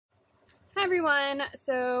Hi everyone,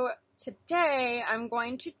 so today I'm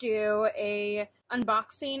going to do a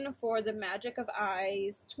unboxing for the Magic of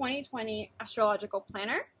Eyes 2020 Astrological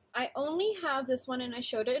Planner. I only have this one and I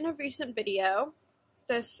showed it in a recent video,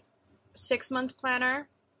 this 6-month planner,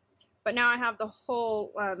 but now I have the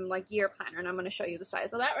whole year planner and I'm going to show you the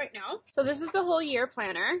size of that right now. So this is the whole year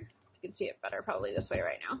planner. You can see it better probably this way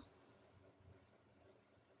right now.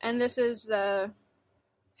 And this is the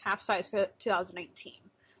half size for 2019.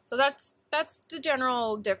 So that's the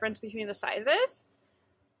general difference between the sizes.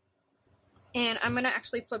 And I'm going to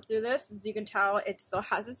actually flip through this. As you can tell, it still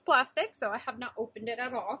has its plastic, so I have not opened it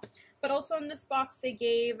at all. But also in this box, they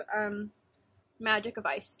gave Magic of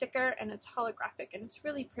Eyes sticker, and it's holographic, and it's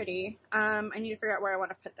really pretty. I need to figure out where I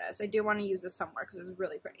want to put this. I do want to use this somewhere because it's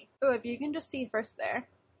really pretty. Oh, if you can just see first there.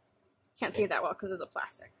 Can't see it that well because of the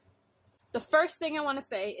plastic. The first thing I want to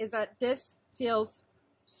say is that this feels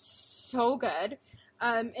so good.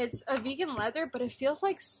 It's a vegan leather, but it feels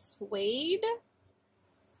like suede.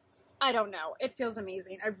 I don't know. It feels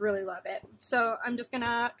amazing. I really love it. So I'm just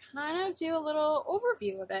gonna kind of do a little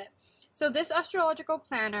overview of it. So this astrological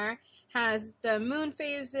planner has the moon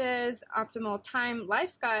phases, optimal time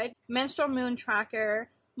life guide, menstrual moon tracker,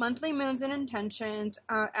 monthly moons and intentions,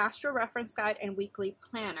 astro reference guide, and weekly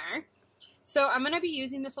planner. So I'm going to be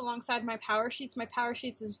using this alongside my power sheets. My power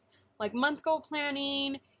sheets is like month goal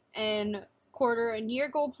planning and quarter and year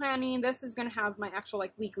goal planning. This is going to have my actual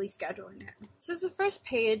like weekly schedule in it. This is the first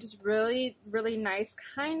page. It's really, really nice.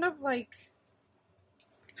 Kind of like,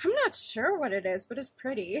 I'm not sure what it is, but it's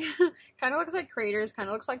pretty. Kind of looks like craters, kind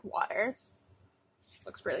of looks like water.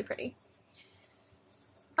 Looks really pretty.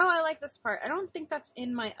 Oh, I like this part. I don't think that's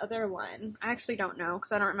in my other one. I actually don't know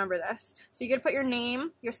because I don't remember this. So you get to put your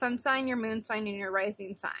name, your sun sign, your moon sign, and your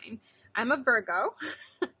rising sign. I'm a Virgo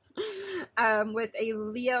with a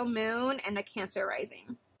Leo moon and a Cancer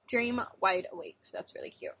rising. Dream wide awake. That's really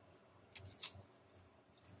cute.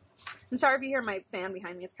 I'm sorry if you hear my fan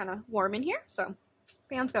behind me. It's kind of warm in here, so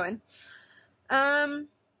fan's going.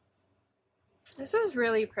 This is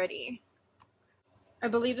really pretty. I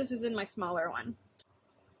believe this is in my smaller one.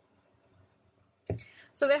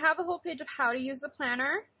 So they have a whole page of how to use the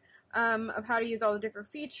planner, of how to use all the different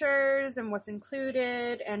features and what's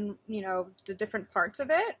included and, you know, the different parts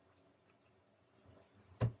of it.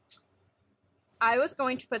 I was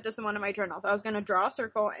going to put this in one of my journals. I was going to draw a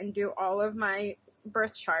circle and do all of my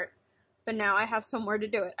birth chart, but now I have somewhere to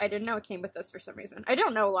do it. I didn't know it came with this for some reason. I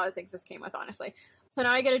don't know a lot of things this came with, honestly. So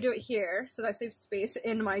now I got to do it here so that I save space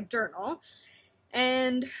in my journal.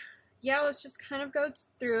 And yeah, let's just kind of go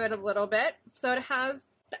through it a little bit. So it has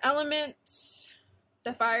the elements,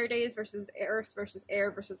 the fire days versus air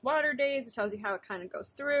versus water days. It tells you how it kind of goes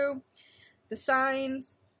through. The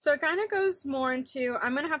signs. So it kind of goes more into,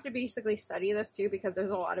 I'm going to have to basically study this too because there's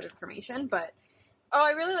a lot of information. But, oh,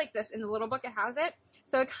 I really like this. In the little book it has it.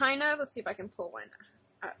 So it kind of, let's see if I can pull one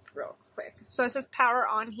up real quick. So it says power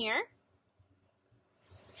on here.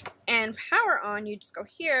 And power on, you just go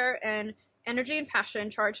here and energy and passion,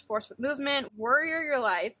 charge force with movement, warrior your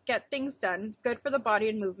life, get things done, good for the body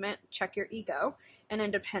and movement, check your ego, and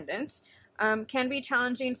independence. Can be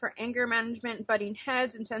challenging for anger management, butting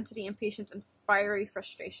heads, intensity, impatience, and fiery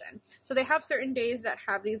frustration. So they have certain days that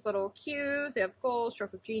have these little cues. They have goals,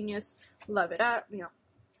 stroke of genius, love it up, you know,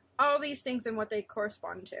 all these things and what they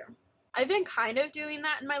correspond to. I've been kind of doing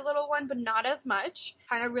that in my little one, but not as much.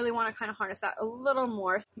 Kind of really want to kind of harness that a little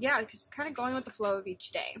more. Yeah, just kind of going with the flow of each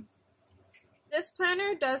day. This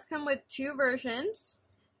planner does come with 2 versions.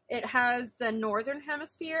 It has the northern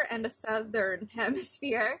hemisphere and the southern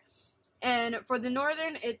hemisphere. And for the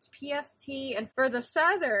northern, it's PST, and for the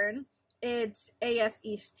southern, it's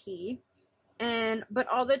ASET. But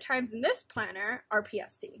all the times in this planner are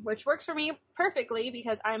PST, which works for me perfectly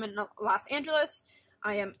because I'm in Los Angeles.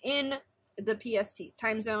 I am in the PST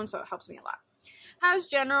time zone, so it helps me a lot. It has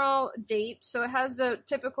general dates, so it has the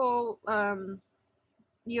typical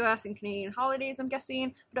US and Canadian holidays, I'm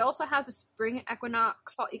guessing, but it also has a spring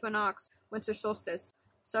equinox, fall equinox, winter solstice,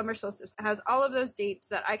 summer solstice. It has all of those dates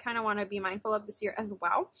that I kind of want to be mindful of this year as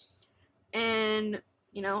well. And,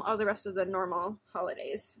 you know, all the rest of the normal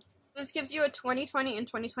holidays. This gives you a 2020 and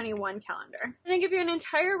 2021 calendar. And they give you an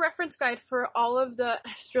entire reference guide for all of the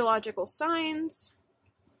astrological signs.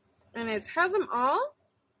 And it has them all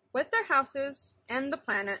with their houses and the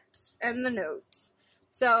planets and the nodes.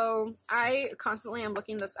 So I constantly am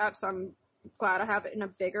looking this up, so I'm glad I have it in a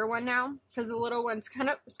bigger one now because the little one's kind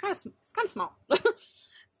of small.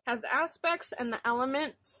 Has the aspects and the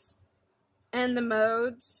elements and the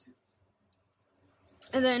modes,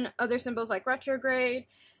 and then other symbols like retrograde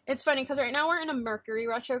It's funny because right now we're in a Mercury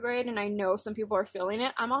retrograde, and I know some people are feeling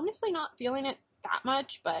it. I'm honestly not feeling it that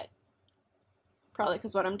much, but probably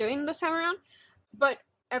because what I'm doing this time around. But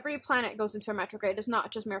every planet goes into a retrograde. It's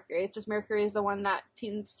not just Mercury. It's just Mercury is the one that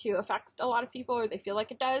tends to affect a lot of people, or they feel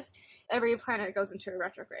like it does. Every planet goes into a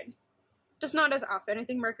retrograde. Just not as often. I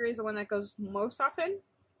think Mercury is the one that goes most often.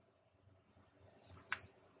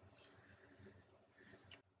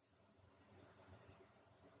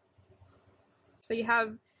 So you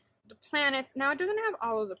have the planets. Now it doesn't have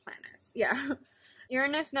all of the planets. Yeah.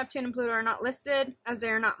 Uranus, Neptune, and Pluto are not listed as they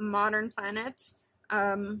are not modern planets.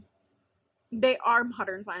 They are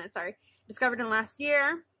modern planets, sorry. Discovered in last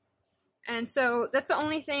year. And so that's the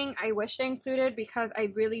only thing I wish they included, because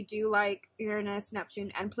I really do like Uranus,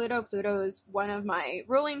 Neptune, and Pluto. Pluto is one of my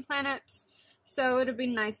ruling planets. So it would be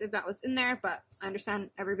nice if that was in there, but I understand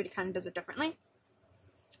everybody kind of does it differently.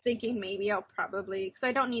 Thinking maybe I'll probably, because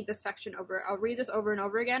I don't need this section over, I'll read this over and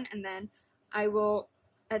over again, and then I will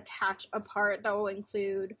attach a part that will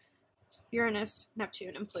include Uranus,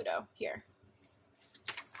 Neptune, and Pluto here.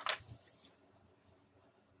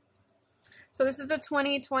 So this is the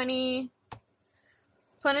 2020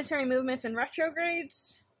 planetary movements and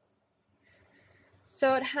retrogrades.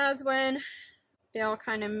 So it has when they all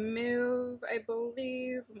kind of move, I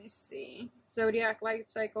believe. Let me see. Zodiac life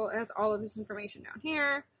cycle. It has all of this information down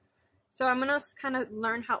here. So I'm gonna kind of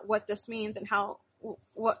learn what this means and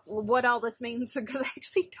what all this means, because I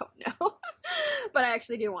actually don't know, but I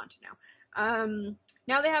actually do want to know.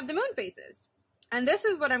 Now they have the moon phases, and this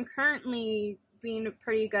is what I'm currently being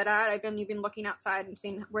pretty good at. I've been even looking outside and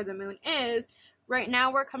seeing where the moon is. Right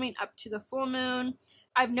now we're coming up to the full moon.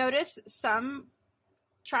 I've noticed some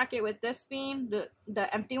track it with this being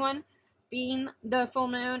the empty one being the full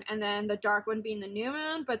moon, and then the dark one being the new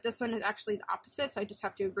moon, but this one is actually the opposite, so I just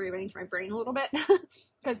have to rearrange my brain a little bit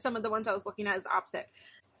because some of the ones I was looking at is the opposite.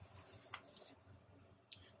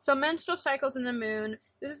 So menstrual cycles in the moon.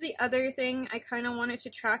 This is the other thing I kind of wanted to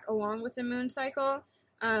track along with the moon cycle,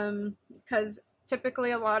 because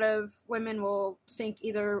typically a lot of women will sync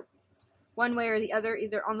either one way or the other,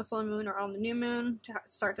 either on the full moon or on the new moon to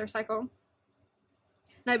start their cycle.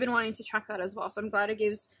 And I've been wanting to track that as well, so I'm glad it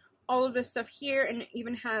gives all of this stuff here, and it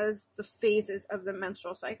even has the phases of the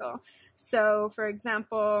menstrual cycle. So for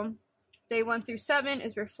example, day 1 through 7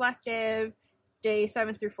 is reflective, day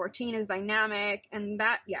 7 through 14 is dynamic, and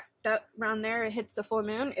that around there it hits the full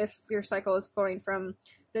moon if your cycle is going from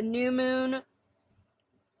the new moon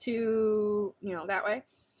to, that way.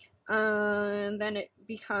 And then it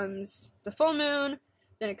becomes the full moon,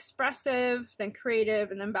 then expressive, then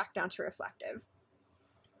creative, and then back down to reflective.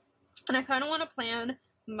 And I kind of want to plan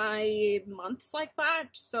my months like that,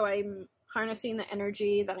 so I'm harnessing the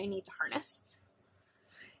energy that I need to harness,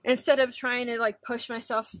 instead of trying to push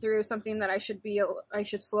myself through something that I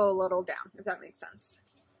should slow a little down, if that makes sense.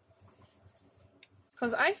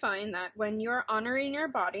 Because I find that when you're honoring your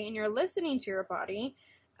body and you're listening to your body,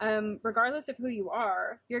 regardless of who you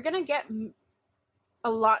are, you're gonna get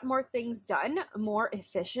a lot more things done more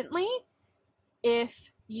efficiently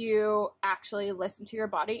if you actually listen to your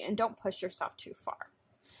body and don't push yourself too far.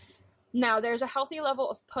 Now, there's a healthy level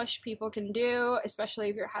of push people can do, especially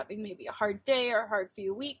if you're having maybe a hard day or a hard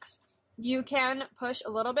few weeks. You can push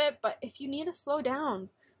a little bit, but if you need to slow down,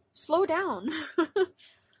 slow down.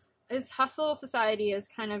 This hustle society is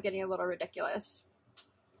kind of getting a little ridiculous.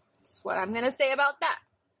 That's what I'm going to say about that.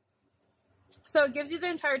 So it gives you the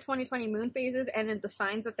entire 2020 moon phases and the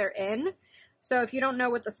signs that they're in. So if you don't know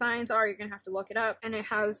what the signs are, you're going to have to look it up. And it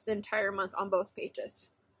has the entire month on both pages.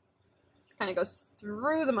 Kind of goes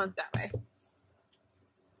through the month that way.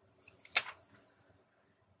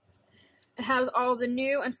 It has all the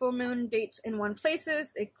new and full moon dates in one places,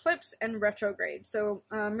 eclipse and retrograde. So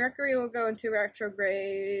Mercury will go into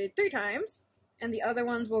retrograde 3 times, and the other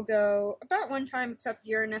ones will go about 1 time, except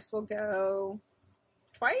Uranus will go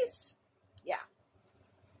twice. Yeah.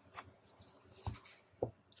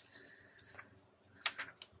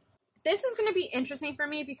 This is going to be interesting for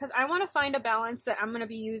me because I want to find a balance that I'm going to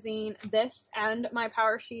be using this and my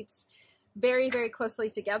power sheets very, very closely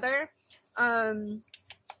together.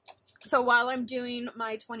 So while I'm doing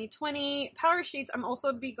my 2020 power sheets, I'm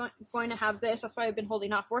also going to have this. That's why I've been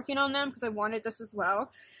holding off working on them, because I wanted this as well.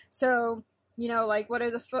 So, what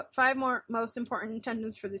are the 5 most important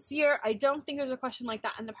intentions for this year? I don't think there's a question like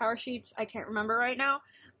that in the power sheets. I can't remember right now.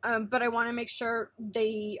 But I want to make sure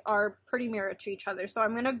they are pretty mirrored to each other. So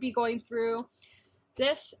I'm going to be going through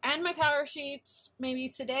this and my power sheets maybe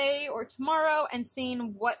today or tomorrow and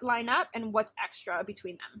seeing what line up and what's extra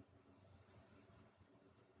between them.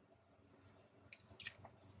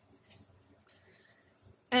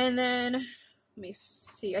 And then let me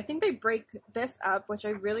see. I think they break this up, which I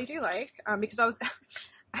really do like, because I was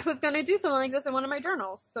I was gonna do something like this in one of my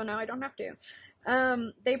journals, so now I don't have to.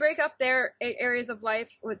 They break up their 8 areas of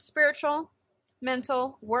life with spiritual,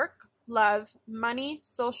 mental, work, love, money,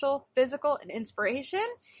 social, physical, and inspiration.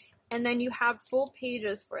 And then you have full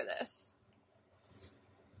pages for this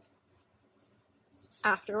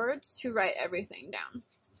afterwards to write everything down.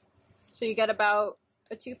 So you get about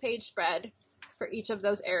a 2-page spread for each of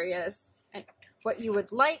those areas and what you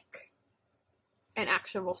would like and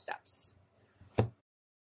actionable steps.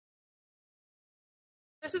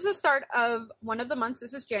 This is the start of one of the months.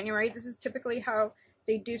 This is January. This is typically how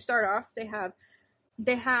they do start off.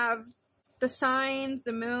 They have the signs,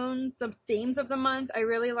 the moon, the themes of the month. I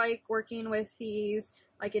really like working with these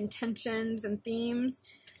like intentions and themes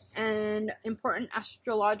and important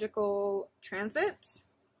astrological transits.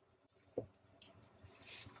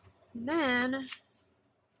 And then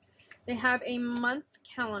they have a month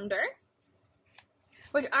calendar,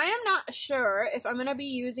 which I am not sure if I'm going to be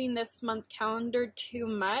using this month calendar too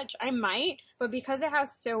much. I might, but because it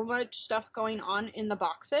has so much stuff going on in the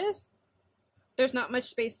boxes, there's not much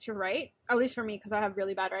space to write, at least for me, because I have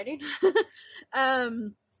really bad writing.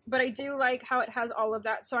 But I do like how it has all of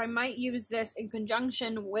that, so I might use this in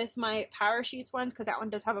conjunction with my Power Sheets one, because that one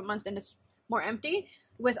does have a month and it's more empty,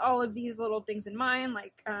 with all of these little things in mind,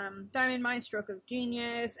 like Diamond Mind, Stroke of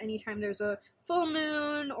Genius, anytime there's a full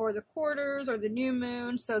moon, or the quarters, or the new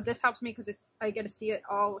moon. So this helps me because I get to see it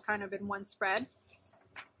all kind of in one spread.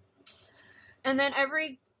 And then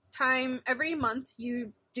every month,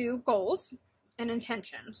 you do goals and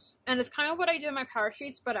intentions. And it's kind of what I do in my Power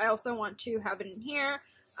Sheets, but I also want to have it in here.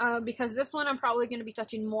 Because this one I'm probably going to be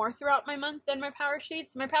touching more throughout my month than my Power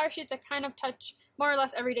Sheets. My Power Sheets I kind of touch more or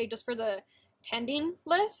less every day just for the tending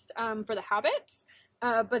list, for the habits.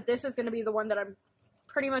 But this is going to be the one that I'm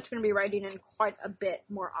pretty much going to be writing in quite a bit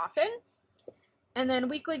more often. And then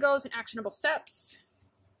weekly goals and actionable steps.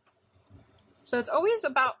 So it's always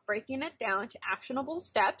about breaking it down to actionable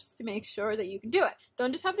steps to make sure that you can do it.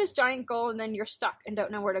 Don't just have this giant goal and then you're stuck and don't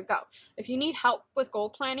know where to go. If you need help with goal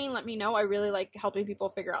planning, let me know. I really like helping people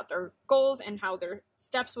figure out their goals and how their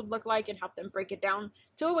steps would look like and help them break it down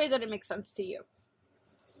to a way that it makes sense to you.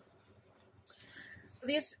 So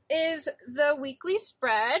this is the weekly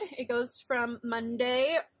spread. It goes from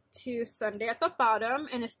Monday to Sunday at the bottom,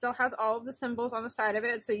 and it still has all of the symbols on the side of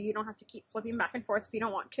it, so you don't have to keep flipping back and forth if you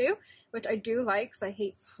don't want to, which I do like, because I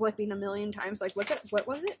hate flipping a million times. Like, what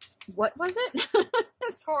was it?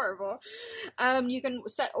 It's horrible. You can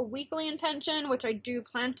set a weekly intention, which I do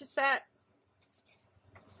plan to set.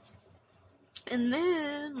 And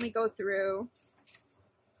then let me go through.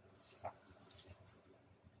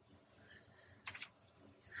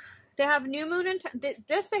 They have new moon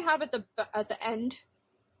this they have at the end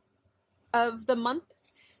of the month.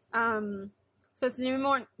 So it's new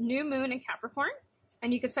moon in Capricorn,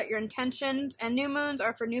 and you can set your intentions, and new moons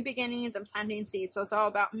are for new beginnings and planting seeds. So it's all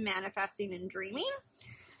about manifesting and dreaming.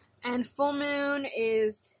 And full moon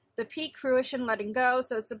is the peak, fruition, letting go.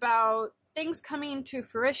 So it's about things coming to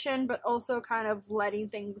fruition, but also kind of letting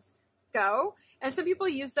things go. And some people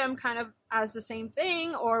use them kind of as the same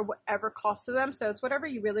thing or whatever calls to them. So it's whatever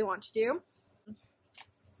you really want to do.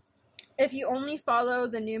 If you only follow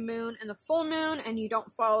the new moon and the full moon and you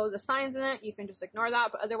don't follow the signs in it, you can just ignore that.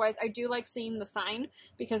 But otherwise, I do like seeing the sign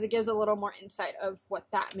because it gives a little more insight of what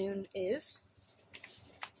that moon is.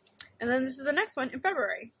 And then this is the next one in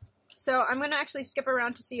February. So I'm going to actually skip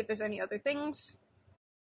around to see if there's any other things.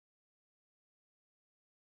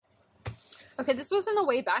 Okay, this was in the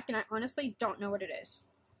way back and I honestly don't know what it is.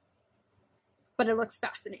 But it looks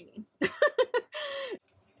fascinating.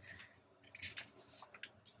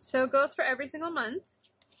 So it goes for every single month.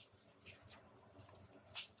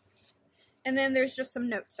 And then there's just some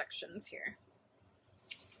note sections here,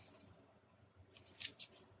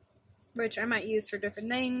 which I might use for different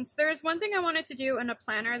things. There's one thing I wanted to do in a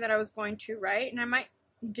planner that I was going to write, and I might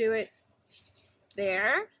do it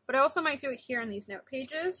there, but I also might do it here in these note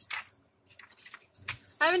pages.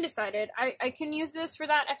 I haven't decided. I can use this for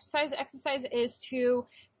that exercise. The exercise is to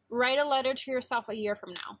write a letter to yourself a year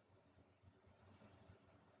from now,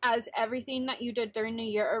 as everything that you did during the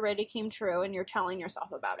year already came true and you're telling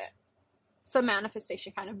yourself about it. Some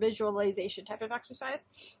manifestation, kind of visualization type of exercise.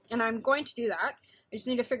 And I'm going to do that. I just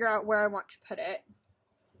need to figure out where I want to put it.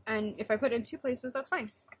 And if I put it in 2 places, that's fine.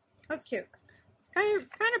 That's cute. Kind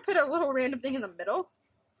of put a little random thing in the middle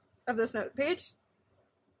of this note page.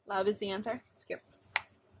 Love is the answer. It's cute.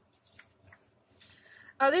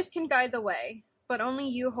 Others can guide the way, but only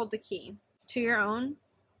you hold the key to your own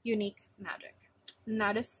unique magic. And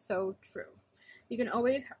that is so true. You can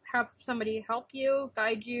always have somebody help you,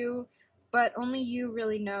 guide you, but only you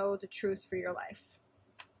really know the truth for your life.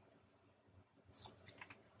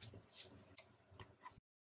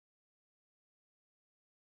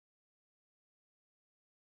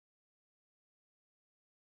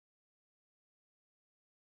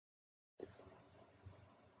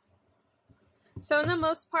 So in the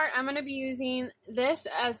most part, I'm going to be using this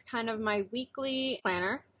as kind of my weekly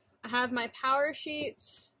planner. I have my power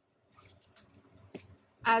sheets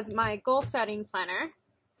as my goal setting planner,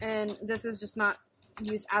 and this is just not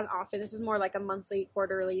used as often. This is more like a monthly,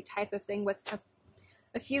 quarterly type of thing with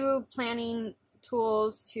a few planning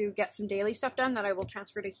tools to get some daily stuff done that I will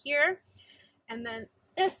transfer to here. And then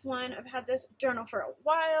this one, I've had this journal for a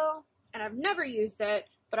while and I've never used it,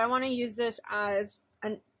 but I want to use this as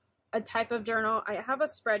a type of journal. I have a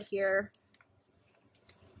spread here.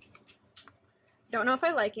 Don't know if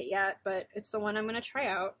I like it yet, but it's the one I'm going to try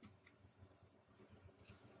out.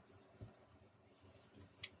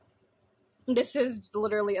 This is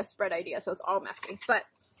literally a spread idea, so it's all messy. But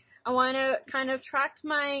I want to kind of track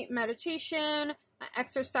my meditation, my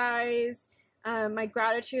exercise, my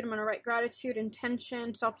gratitude. I'm going to write gratitude,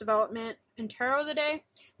 intention, self-development, and tarot of the day.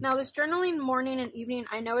 Now, this journaling morning and evening,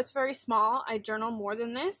 I know it's very small. I journal more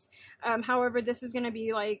than this. However, this is going to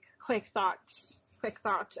be like quick thoughts.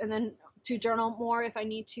 And then to journal more if I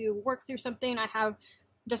need to work through something, I have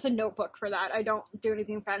just a notebook for that. I don't do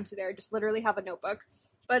anything fancy there. I just literally have a notebook.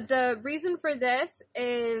 But the reason for this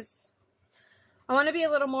is I want to be a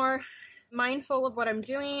little more mindful of what I'm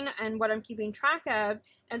doing and what I'm keeping track of.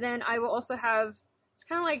 And then I will also have, it's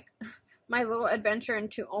kind of like my little adventure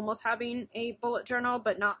into almost having a bullet journal,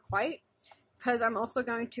 but not quite, because I'm also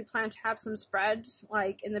going to plan to have some spreads.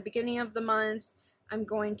 Like in the beginning of the month, I'm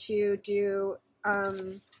going to do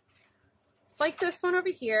like this one over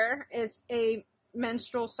here. It's a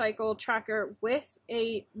menstrual cycle tracker with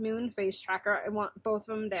a moon phase tracker. I want both of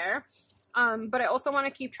them there. But I also want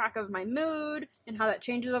to keep track of my mood and how that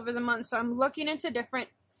changes over the month. So I'm looking into different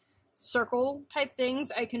circle type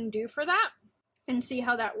things I can do for that and see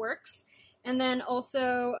how that works. And then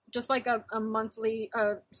also just like a monthly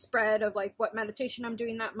spread of like what meditation I'm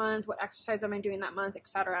doing that month, what exercise am I doing that month,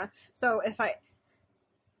 etc. So if I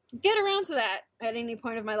get around to that at any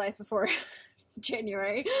point of my life before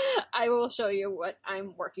January, I will show you what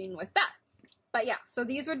I'm working with that. But yeah, so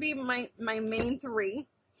these would be my main three.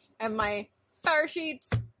 And my power sheets,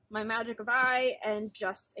 my magic of eye, and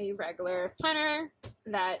just a regular planner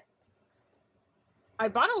that I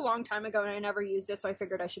bought a long time ago and I never used it, so I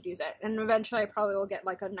figured I should use it. And eventually I probably will get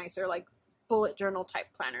like a nicer like bullet journal type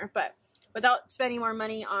planner. But without spending more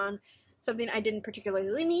money on something I didn't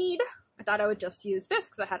particularly need, I thought I would just use this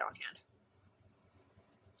because I had it on hand.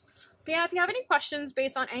 But yeah, if you have any questions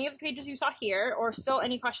based on any of the pages you saw here, or still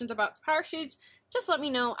any questions about the power sheets, just let me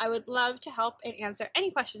know. I would love to help and answer any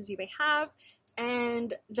questions you may have.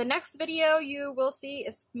 And the next video you will see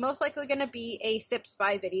is most likely going to be a Sips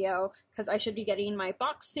by video, because I should be getting my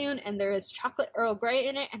box soon, and there is chocolate Earl Grey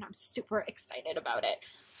in it, and I'm super excited about it.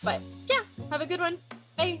 But yeah, have a good one.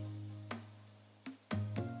 Bye!